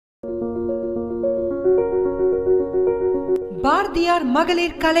Bharathiyar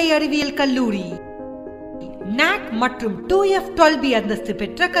மகளிர் கலை அறிவியல் கல்லூரி NAC மற்றும் 2F12B அந்தஸ்து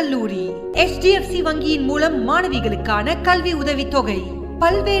பெற்ற கல்லூரி. HDFC வங்கியின் மூலம் மாணவிகளுக்கான கல்வி உதவித்தொகை.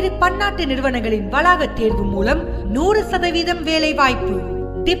 பல்வேறு பன்னாட்டு நிறுவனங்களின் வளாக தேர்வு மூலம் 100% வேலை வாய்ப்பு.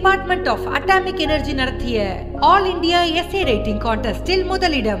 டிபார்ட்மெண்ட் ஆஃப் அட்டாமிக் எனர்ஜி நடத்திய ஆல் இந்தியா எஸ்ஏ ரேட்டிங் கான்டெஸ்டில்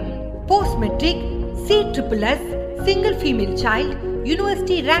முதலிடம். Post matric, CSSS, single female child,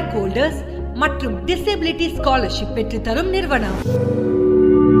 university rank holders மற்றும் டிசேபிலிட்டி ஸ்காலர்ஷிப் பெற்று தரும் நிறுவனம்.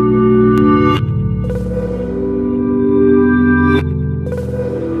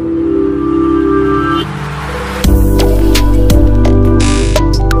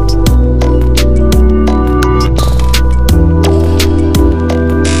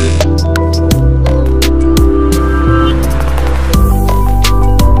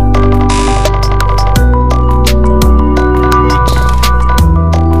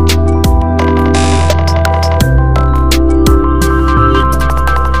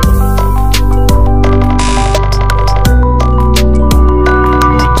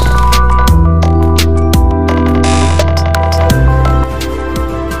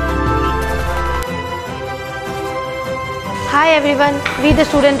 Hi everyone, we the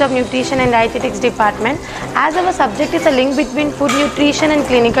student of Nutrition and Dietetics department. As our subject is a link between food nutrition and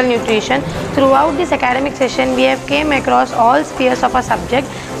clinical nutrition, throughout this academic session we have came across all spheres of our subject,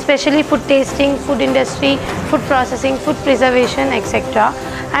 especially food tasting, food industry, food processing, food preservation, etc.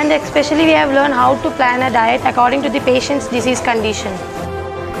 And especially we have learned how to plan a diet according to the patient's disease condition.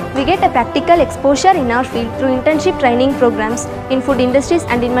 We get a practical exposure in our field through internship training programs in food industries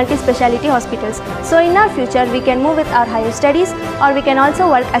and in multi-speciality hospitals. So in our future, we can move with our higher studies, or we can also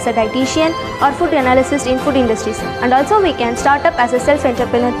work as a dietitian or food analyst in food industries. And also we can start up as a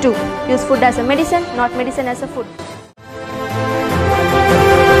self-entrepreneur too. Use food as a medicine, not medicine as a food.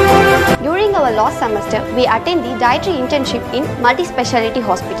 During our last semester, we attend the dietary internship in multi-speciality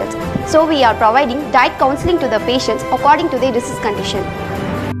hospitals. So we are providing diet counseling to the patients according to their disease condition.